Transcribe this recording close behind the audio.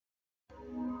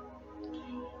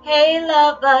Hey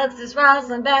love bugs, it's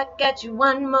Roslynn back at you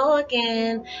one more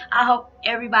again. I hope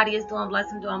everybody is doing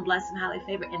blessed and highly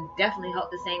favored, and definitely hope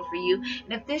the same for you.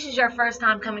 And if this is your first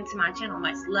time coming to my channel,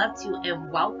 much love to you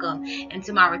and welcome. And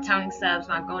to my returning subs,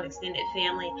 my growing extended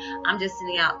family, I'm just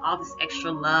sending out all this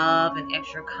extra love and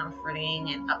extra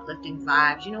comforting and uplifting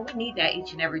vibes. You know, we need that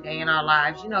each and every day in our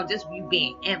lives. You know, just you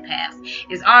being empaths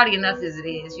is already enough as it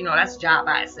is. You know, that's a job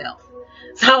by itself.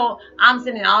 So I'm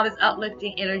sending all this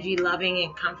uplifting energy, loving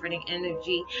and comforting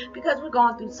energy, because we're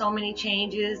going through so many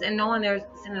changes, and knowing they're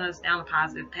sending us down a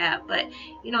positive path. But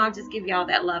you know, I just give y'all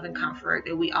that love and comfort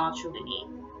that we all truly need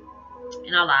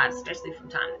in our lives, especially from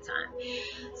time to time.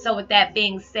 So with that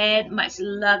being said, much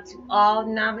love to all.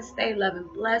 Namaste, love and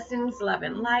blessings, love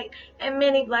and light, and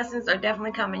many blessings are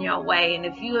definitely coming your way. And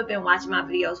if you have been watching my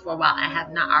videos for a while and have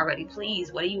not already,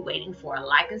 please, what are you waiting for?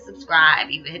 Like and subscribe,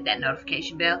 even hit that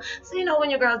notification bell so you know when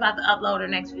your girl's about to upload her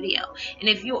next video. And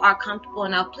if you are comfortable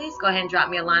enough, please go ahead and drop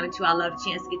me a line or two. I love the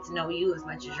chance to get to know you as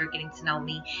much as you're getting to know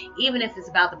me, even if it's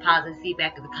about the positive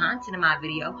feedback of the content of my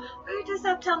video, or you just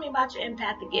tell me about your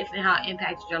empathic gift and how it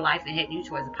impacted your life and head you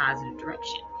towards a positive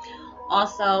direction.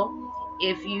 Also,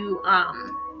 if you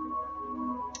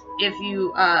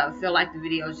feel like the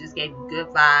videos just gave you good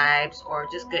vibes or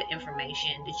just good information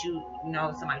that you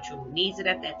know somebody truly needs it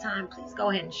at that time, please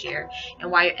go ahead and share. And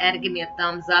while you're at it, give me a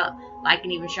thumbs up, like,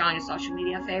 and even share on your social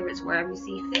media favorites wherever you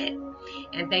see fit.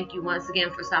 And thank you once again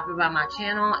for stopping by my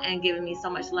channel and giving me so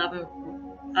much love and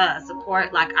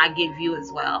support like I give you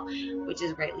as well, which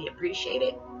is greatly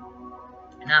appreciated.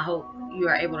 And I hope you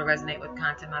are able to resonate with the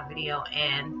content of my video,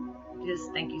 and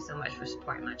just thank you so much for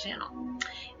supporting my channel.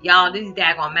 Y'all, these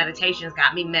daggone meditations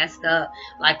got me messed up.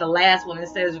 Like the last one that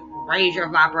says raise your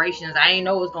vibrations, I didn't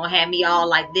know it was gonna have me all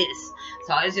like this.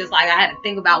 So it's just like I had to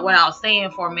think about what I was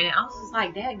saying for a minute. I was just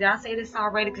like, dang, did I say this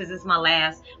already? Because it's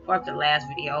my fourth to last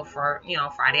video for, you know,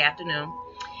 Friday afternoon.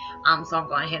 So I'm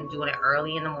going ahead and doing it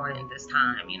early in the morning this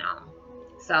time, you know.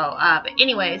 So but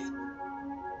anyways,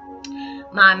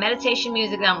 my meditation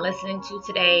music that I'm listening to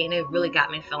today, and it really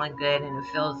got me feeling good, and it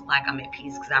feels like I'm at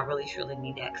peace, because I really truly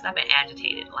need that, because I've been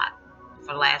agitated a lot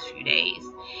for the last few days.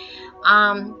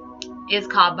 It's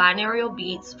called Binaural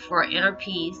Beats for Inner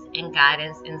Peace and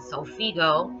Guidance in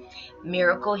Sofigo,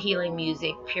 Miracle Healing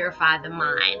Music, Purify the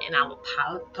Mind. And I will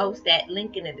post that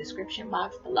link in the description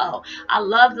box below. I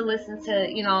love to listen to,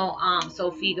 you know,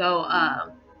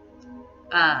 Sofigo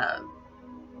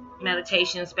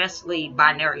meditation, especially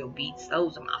binaural beats.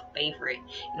 Those are my favorite.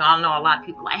 You know, I know a lot of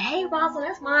people like, hey Roslynn,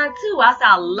 that's mine too. I said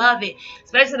I love it,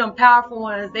 especially them powerful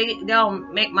ones. They'll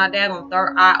make my daggone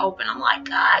third eye open. I'm like,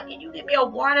 God, can you give me a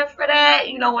warning for that?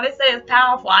 You know, when it says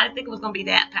powerful, I didn't think it was gonna be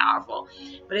that powerful,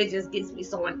 but it just gets me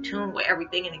so in tune with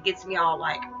everything, and it gets me all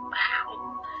like,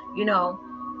 wow, you know.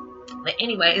 But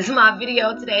anyways, my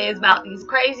video today is about these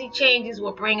crazy changes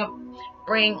will bring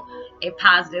a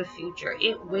positive future.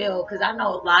 It will, because I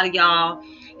know a lot of y'all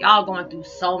going through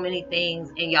so many things,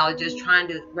 and y'all just trying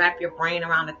to wrap your brain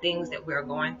around the things that we're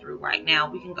going through right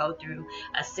now. We can go through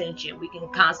ascension, we can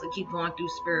constantly keep going through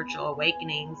spiritual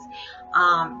awakenings,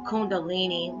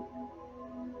 Kundalini,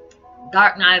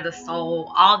 dark night of the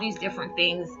soul, all these different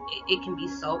things. It can be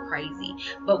so crazy,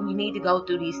 but we need to go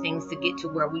through these things to get to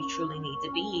where we truly need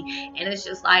to be. And it's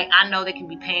just like, I know they can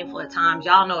be painful at times.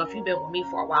 Y'all know, if you've been with me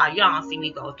for a while, y'all don't see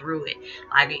me go through it.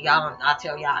 Like, y'all, I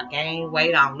tell y'all, I gain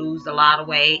weight, I lose a lot of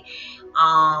weight.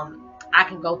 I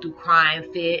can go through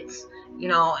crying fits, you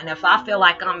know. And if I feel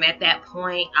like I'm at that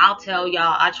point, I'll tell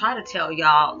y'all. I try to tell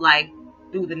y'all, like,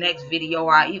 through the next video,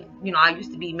 or you know, I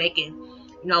used to be making,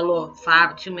 you know, little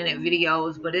 5 or 2 minute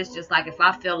videos, but it's just like, if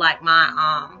I feel like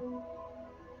my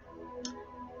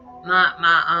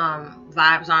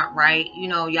vibes aren't right, you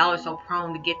know, y'all are so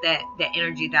prone to get that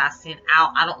energy that I send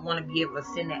out. I don't want to be able to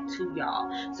send that to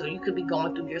y'all. So you could be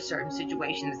going through your certain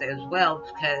situations as well,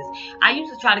 because I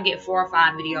used to try to get 4 or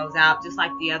 5 videos out, just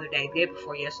like the other day, the day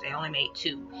before yesterday, I only made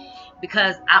 2.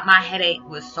 Because my headache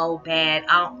was so bad.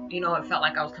 You know, it felt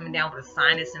like I was coming down with a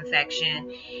sinus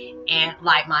infection, and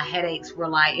like my headaches were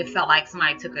like, it felt like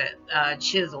somebody took a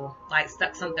chisel, like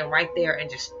stuck something right there and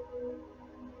just,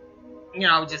 you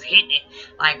know, just hitting it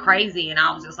like crazy. And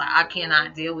I was just like, I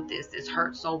cannot deal with this. This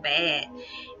hurts so bad.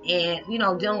 And, you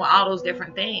know, dealing with all those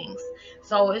different things.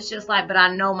 So it's just like, but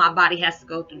I know my body has to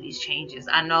go through these changes.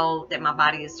 I know that my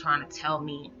body is trying to tell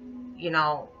me, you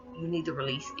know, you need to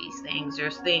release these things.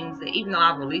 There's things that, even though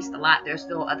I've released a lot, there's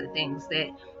still other things that,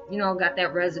 you know, got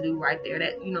that residue right there,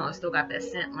 that, you know, it still got that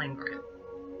scent lingering,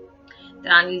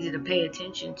 that I needed to pay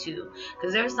attention to.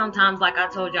 Because there's sometimes, like I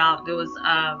told y'all, there was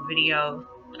a video,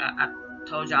 I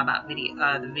told y'all about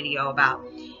the video about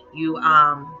you,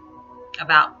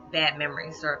 about bad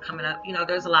memories start coming up. You know,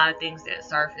 there's a lot of things that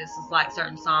surface. It's like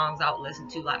certain songs I would listen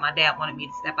to. Like my dad wanted me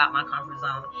to step out my comfort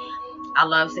zone. I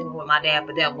love singing with my dad,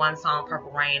 but that one song,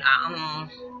 Purple Rain,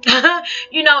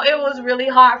 you know, it was really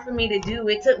hard for me to do.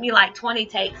 It took me like 20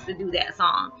 takes to do that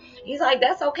song. He's like,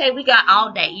 that's okay. We got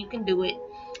all day. You can do it.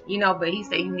 You know, but he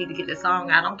said, you need to get the song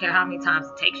out. I don't care how many times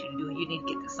it takes you to do it. You need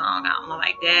to get the song out. I'm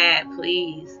like, Dad,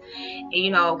 please. And,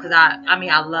 you know, because I mean,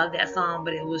 I love that song,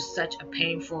 but it was such a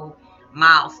painful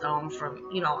milestone from,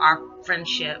 you know, our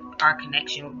friendship, our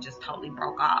connection just totally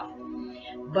broke off.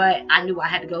 But I knew I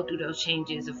had to go through those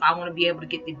changes. If I want to be able to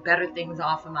get the better things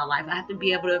off in my life, I have to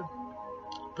be able to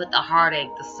put the heartache,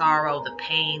 the sorrow, the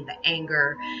pain, the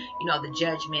anger, you know, the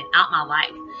judgment out my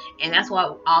life. And that's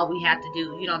what all we have to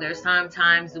do. You know, there's times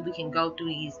that we can go through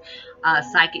these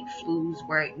psychic flus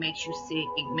where it makes you sick,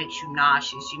 it makes you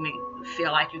nauseous, you make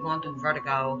feel like you're going through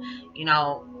vertigo, you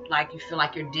know, like you feel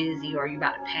like you're dizzy or you're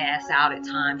about to pass out at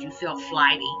times, you feel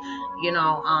flighty, you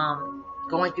know,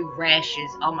 going through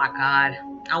rashes. Oh my God,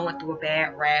 I went through a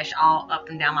bad rash all up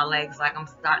and down my legs, like I'm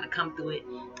starting to come through it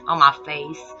on my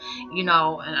face, you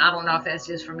know. And I don't know if that's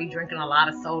just for me drinking a lot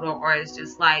of soda or it's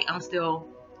just like I'm still,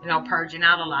 you know, purging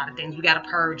out a lot of things. We got to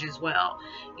purge as well,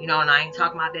 you know. And I ain't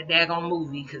talking about that daggone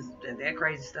movie because that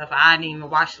crazy stuff, I didn't even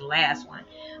watch the last one.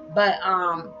 But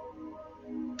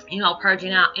you know,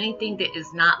 purging out anything that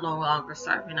is not no longer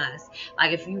serving us.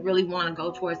 Like if you really want to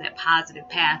go towards that positive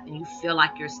path and you feel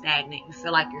like you're stagnant, you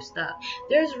feel like you're stuck,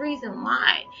 there's a reason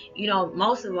why. You know,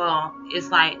 most of all, it's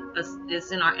like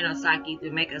it's in our inner psyche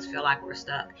to make us feel like we're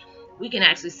stuck. We can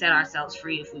actually set ourselves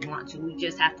free if we want to. We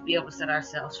just have to be able to set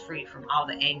ourselves free from all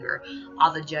the anger,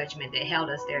 all the judgment that held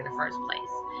us there in the first place.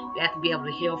 You have to be able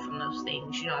to heal from those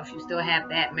things. You know, if you still have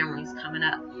bad memories coming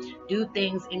up, do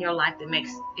things in your life that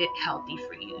makes it healthy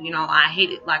for you. You know, I hate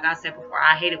it, like I said before,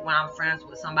 I hate it when I'm friends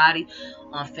with somebody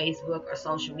on Facebook or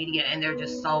social media and they're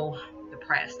just so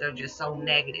depressed. They're just so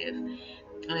negative. And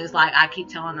it's like I keep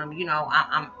telling them, you know,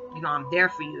 I'm there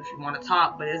for you if you want to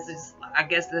talk, but it's just, I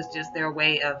guess that's just their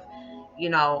way of, you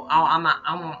know, I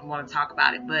don't want to talk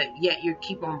about it, but yet you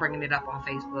keep on bringing it up on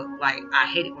Facebook. Like, I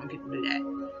hate it when people do that.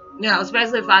 You know,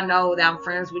 especially if I know that I'm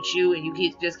friends with you and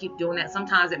you just keep doing that.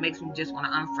 Sometimes it makes me just want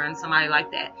to unfriend somebody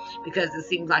like that because it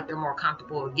seems like they're more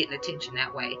comfortable with getting attention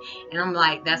that way. And I'm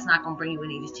like, that's not going to bring you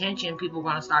any attention. People are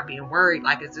going to start being worried.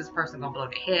 Like, is this person going to blow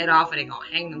their head off? Are they going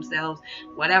to hang themselves?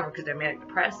 Whatever, because they're manic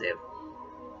depressive.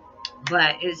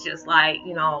 But it's just like,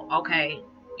 you know, okay.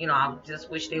 You know, I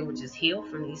just wish they would just heal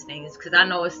from these things because I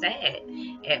know it's sad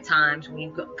at times when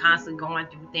you're constantly going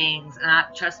through things. And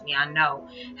trust me, I know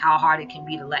how hard it can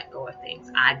be to let go of things.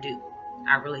 I do.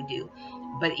 I really do.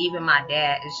 But even my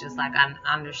dad, it's just like I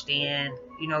understand,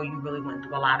 you know, you really went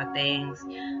through a lot of things,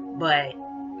 but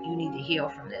you need to heal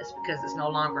from this because it's no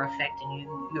longer affecting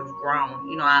you. You've grown.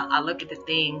 You know, I look at the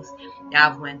things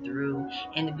that I've went through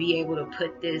and to be able to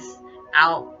put this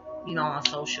out, you know, on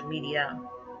social media,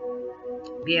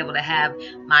 be able to have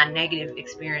my negative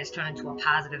experience turn into a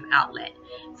positive outlet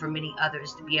for many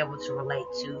others to be able to relate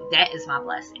to. That is my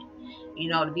blessing. You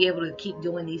know, to be able to keep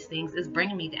doing these things is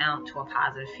bringing me down to a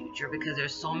positive future because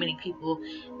there's so many people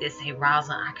that say,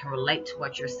 Roslynn, I can relate to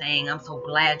what you're saying. I'm so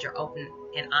glad you're open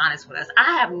and honest with us.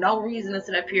 I have no reason to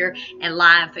sit up here and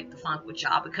lie and fake the funk with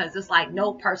y'all because it's like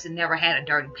no person never had a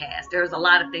dirty past. There's a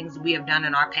lot of things we have done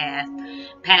in our past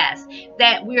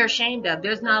that we're ashamed of.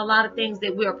 There's not a lot of things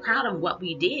that we're proud of what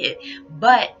we did.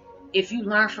 But if you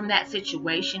learn from that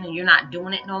situation and you're not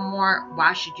doing it no more,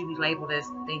 why should you be labeled as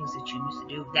things that you used to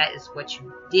do? That is what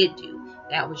you did do.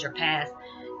 That was your past.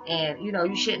 And, you know,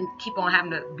 you shouldn't keep on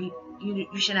having to be, you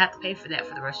shouldn't have to pay for that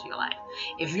for the rest of your life.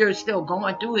 If you're still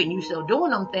going through it and you're still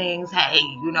doing them things, hey,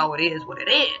 you know, it is what it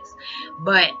is.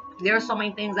 But there are so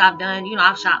many things I've done. You know,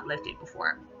 I've shoplifted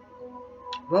before.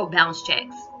 Wrote bounce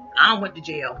checks. I done went to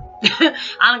jail. I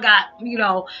done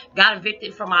got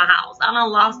evicted from my house. I done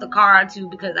lost a car or two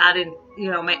because I didn't, you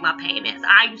know, make my payments.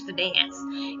 I used to dance.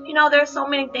 You know, there's so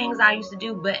many things I used to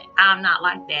do, but I'm not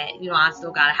like that. You know, I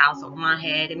still got a house over my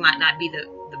head. It might not be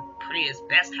the prettiest,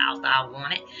 best house that I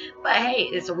wanted, but hey,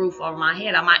 it's a roof over my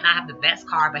head. I might not have the best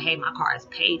car, but hey, my car is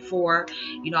paid for.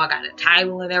 You know, I got the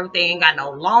title and everything, got no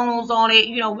loans on it.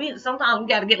 You know, sometimes we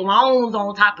got to get loans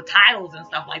on top of titles and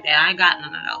stuff like that. I ain't got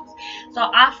none of those. So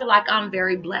I feel like I'm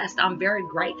very blessed. I'm very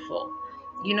grateful,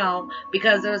 you know,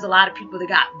 because there's a lot of people that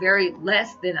got very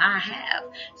less than I have.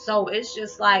 So it's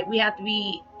just like we have to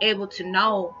be able to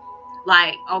know,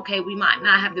 like, okay, we might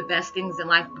not have the best things in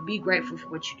life, but be grateful for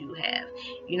what you do have.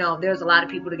 You know, there's a lot of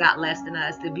people that got less than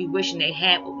us that be wishing they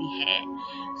had what we had.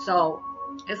 So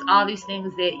it's all these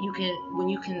things that you can, when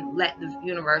you can let the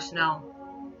universe know,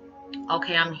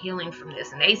 okay, I'm healing from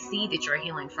this, and they see that you're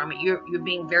healing from it. You're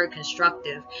being very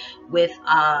constructive with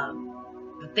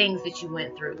the things that you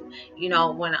went through. You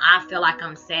know, when I feel like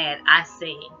I'm sad, I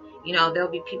sing. You know, there'll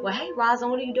be people, hey,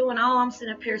 Roslynn, what are you doing? Oh, I'm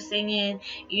sitting up here singing.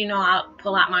 You know, I'll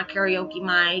pull out my karaoke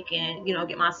mic and, you know,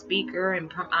 get my speaker and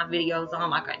put my videos on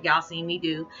like y'all seen me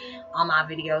do on my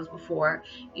videos before,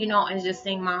 you know, and just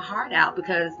sing my heart out.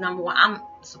 Because number one, I'm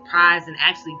surprised and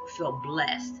actually feel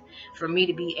blessed for me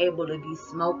to be able to be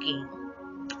smoking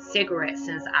cigarettes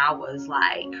since I was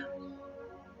like,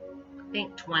 I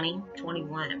think 20,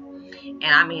 21. And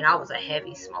I mean, I was a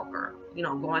heavy smoker, you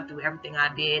know, going through everything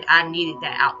I did. I needed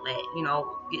that outlet, you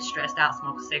know, get stressed out,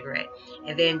 smoke a cigarette.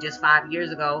 And then just 5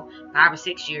 years ago, 5 or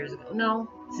 6 years ago, no,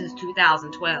 since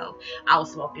 2012, I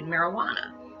was smoking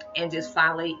marijuana and just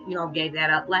finally, you know, gave that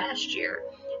up last year.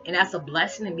 And that's a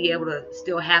blessing to be able to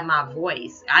still have my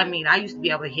voice. I mean, I used to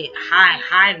be able to hit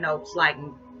high notes like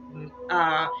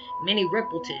Minnie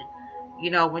Riperton, you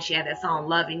know, when she had that song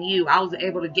Loving You. I was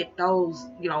able to get those,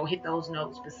 you know, hit those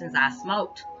notes. But since I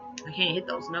smoked, I can't hit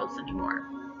those notes anymore.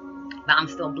 But I'm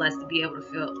still blessed to be able to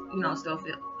feel, you know, still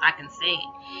feel I can sing.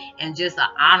 And just an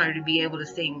honor to be able to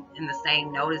sing in the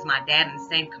same note as my dad in the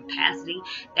same capacity.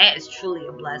 That is truly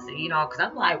a blessing, you know, because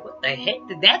I'm like, what the heck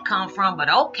did that come from? But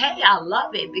okay, I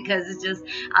love it because it's just,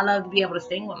 I love to be able to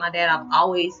sing with my dad. I've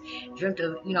always dreamt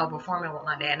of, you know, performing with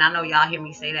my dad. And I know y'all hear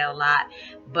me say that a lot.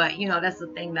 But, you know, that's the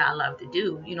thing that I love to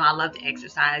do. You know, I love to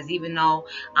exercise, even though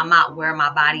I'm not where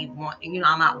my body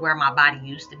I'm not where my body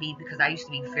used to be, because I used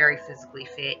to be very physically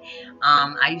fit.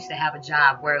 I used to have a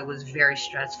job where it was very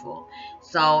stressful.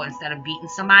 So instead of beating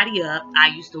somebody up, I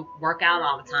used to work out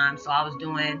all the time. So I was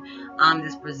doing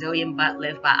this Brazilian butt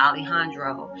lift by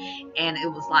Alejandro. And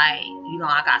it was like, you know,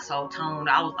 I got so toned.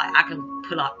 I was like, I can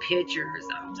put up pictures.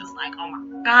 I'm just like, oh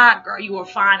my God, girl, you were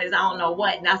fine as I don't know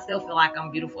what. And I still feel like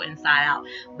I'm beautiful inside out.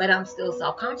 But I'm still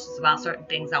self-conscious about certain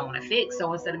things I want to fix.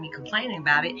 So instead of me complaining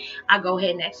about it, I go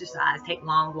ahead and exercise, take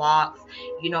long walks,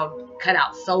 you know, cut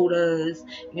out sodas.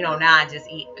 You know, now I just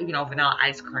eat, you know, vanilla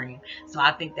ice cream. So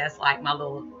I think that's like my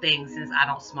little thing since I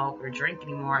don't smoke or drink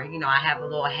anymore. You know, I have a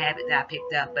little habit that I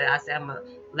picked up, but I said I'm going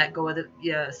to let go of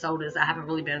the sodas. I haven't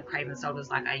really been craving sodas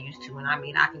like I used to. And I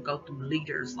mean, I can go through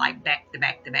liters like back to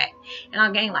back to back. And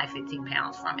I'll gain like 15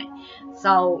 pounds from it.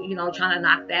 So, you know, trying to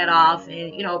knock that off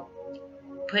and, you know,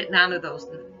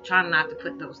 trying not to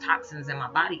put those toxins in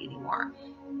my body anymore.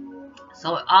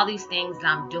 So all these things that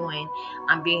I'm doing,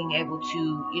 I'm being able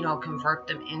to, you know, convert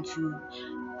them into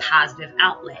positive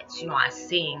outlets. You know, I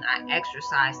sing, I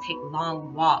exercise, take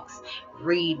long walks,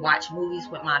 read, watch movies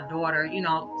with my daughter, you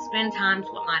know, spend times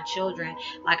with my children.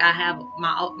 Like I have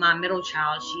my middle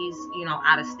child, she's, you know,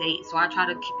 out of state. So I try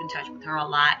to keep in touch with her a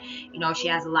lot. You know, she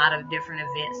has a lot of different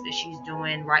events that she's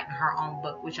doing, writing her own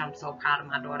book, which I'm so proud of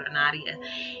my daughter, Nadia.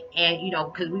 And, you know,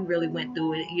 because we really went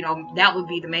through it, you know, that would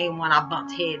be the main one I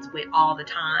bumped heads with all the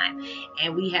time.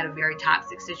 And we had a very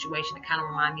toxic situation that kind of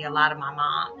reminded me a lot of my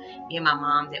mom, me and my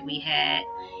mom that we had.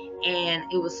 And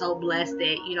it was so blessed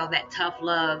that, you know, that tough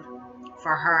love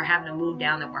for her having to move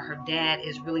down there with her dad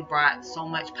has really brought so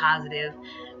much positive,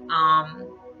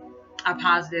 a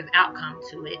positive outcome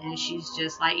to it. And she's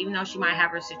just like, even though she might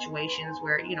have her situations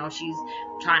where, you know, she's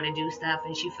trying to do stuff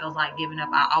and she feels like giving up,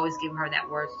 I always give her that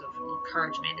words of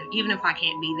encouragement. Even if I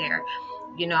can't be there,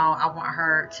 you know, I want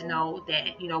her to know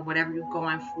that, you know, whatever you're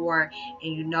going for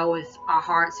and you know it's a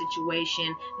hard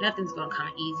situation, nothing's going to come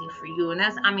easy for you. And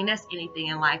that's, I mean, that's anything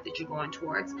in life that you're going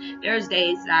towards. There's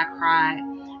days that I cry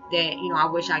that, you know, I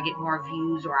wish I get more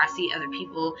views, or I see other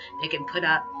people that can put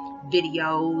up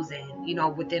videos and, you know,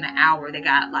 within an hour they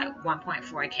got like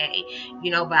 1.4K,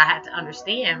 you know, but I had to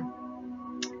understand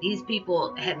these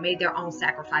people had made their own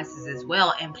sacrifices as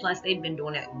well, and plus they've been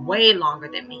doing it way longer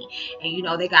than me. And you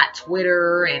know, they got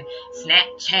Twitter and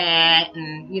Snapchat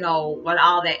and, you know, what,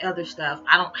 all that other stuff.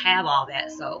 I don't have all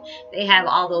that, so they have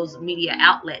all those media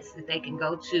outlets that they can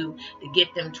go to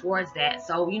get them towards that.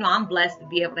 So, you know, I'm blessed to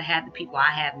be able to have the people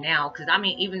I have now, because I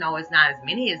mean, even though it's not as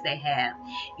many as they have,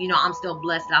 you know, I'm still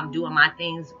blessed that I'm doing my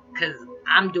things because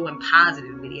I'm doing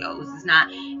positive videos. It's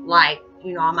not like,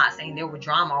 you know, I'm not saying there were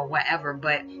drama or whatever,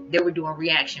 but they were doing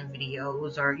reaction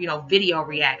videos, or, you know, video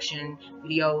reaction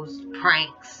videos,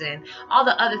 pranks, and all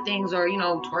the other things, or, you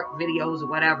know, twerk videos or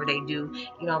whatever they do,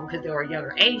 you know, because they were a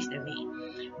younger age than me.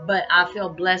 But I feel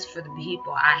blessed for the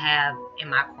people I have in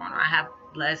my corner. I have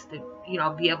blessed to, you know,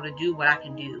 be able to do what I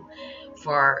can do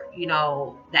for, you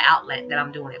know, the outlet that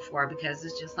I'm doing it for, because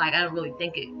it's just like, I didn't really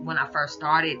think it when I first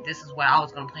started, this is what I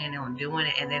was going to plan on doing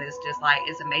it. And then it's just like,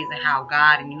 it's amazing how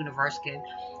God and universe can,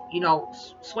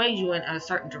 sways you in a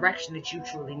certain direction that you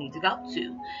truly need to go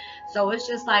to. So it's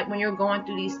just like when you're going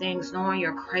through these things, knowing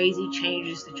your crazy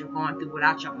changes that you're going through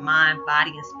without your mind,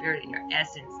 body, and spirit and your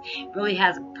essence really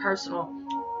has a personal,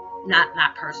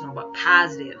 not personal, but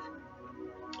positive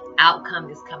outcome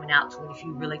that's coming out to it if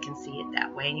you really can see it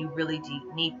that way, and you really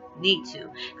need to,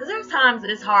 because there's times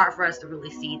it's hard for us to really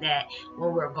see that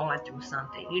when we're going through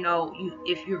something.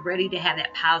 If you're ready to have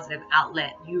that positive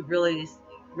outlet, you really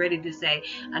ready to say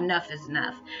enough is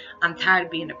enough. I'm tired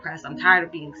of being depressed. I'm tired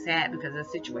of being sad because of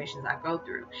the situations I go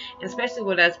through. And especially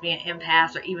with us being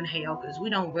empaths or even Heyokas, we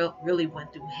don't really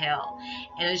went through hell.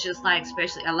 And it's just like,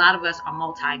 especially a lot of us are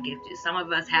multi-gifted. Some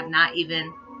of us have not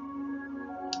even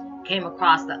came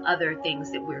across the other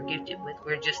things that we're gifted with.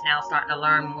 We're just now starting to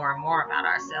learn more and more about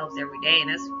ourselves every day, and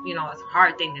it's it's a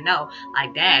hard thing to know,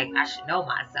 like, dang, I should know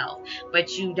myself.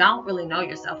 But you don't really know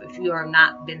yourself if you are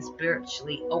not been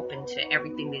spiritually open to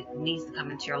everything that needs to come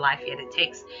into your life yet. It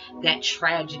takes that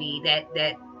tragedy,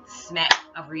 that smack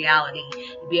of reality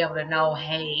to be able to know,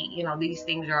 hey, these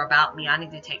things are about me. I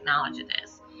need to take knowledge of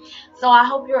this. So I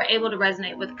hope you're able to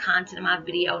resonate with the content of my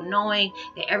video, knowing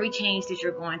that every change that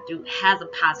you're going through has a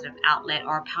positive outlet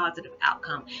or a positive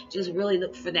outcome. Just really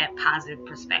look for that positive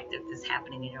perspective that's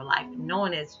happening in your life,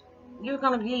 knowing it's you're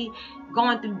going to be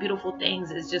going through beautiful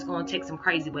things. It's just going to take some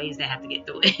crazy ways to have to get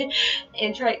through it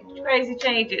and crazy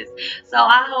changes. So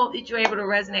I hope that you're able to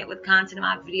resonate with content of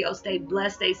my video. Stay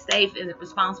blessed, stay safe, and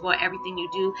responsible at everything you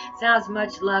do. Send as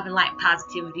much love and light and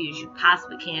positivity as you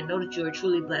possibly can. Know that you are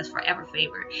truly blessed, forever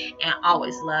favored, and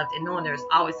always loved, and knowing there's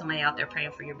always somebody out there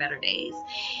praying for your better days.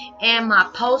 And my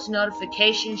post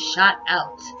notification shout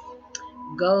out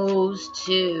goes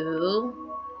to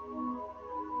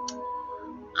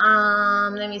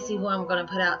let me see who I'm going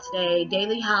to put out today.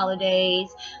 Daily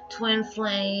Holidays, Twin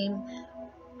Flame,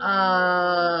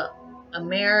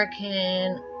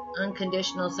 American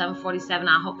Unconditional 747.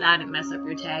 I hope that I didn't mess up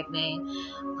your tag name.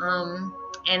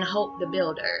 And Hope the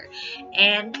Builder.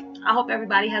 And I hope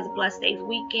everybody has a blessed day's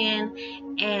weekend.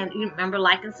 And remember,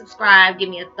 like and subscribe. Give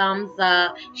me a thumbs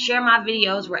up. Share my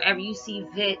videos wherever you see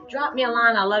fit. Drop me a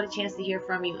line. I love the chance to hear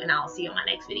from you. And I'll see you on my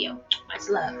next video. Much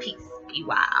love. Peace. Be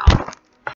wild.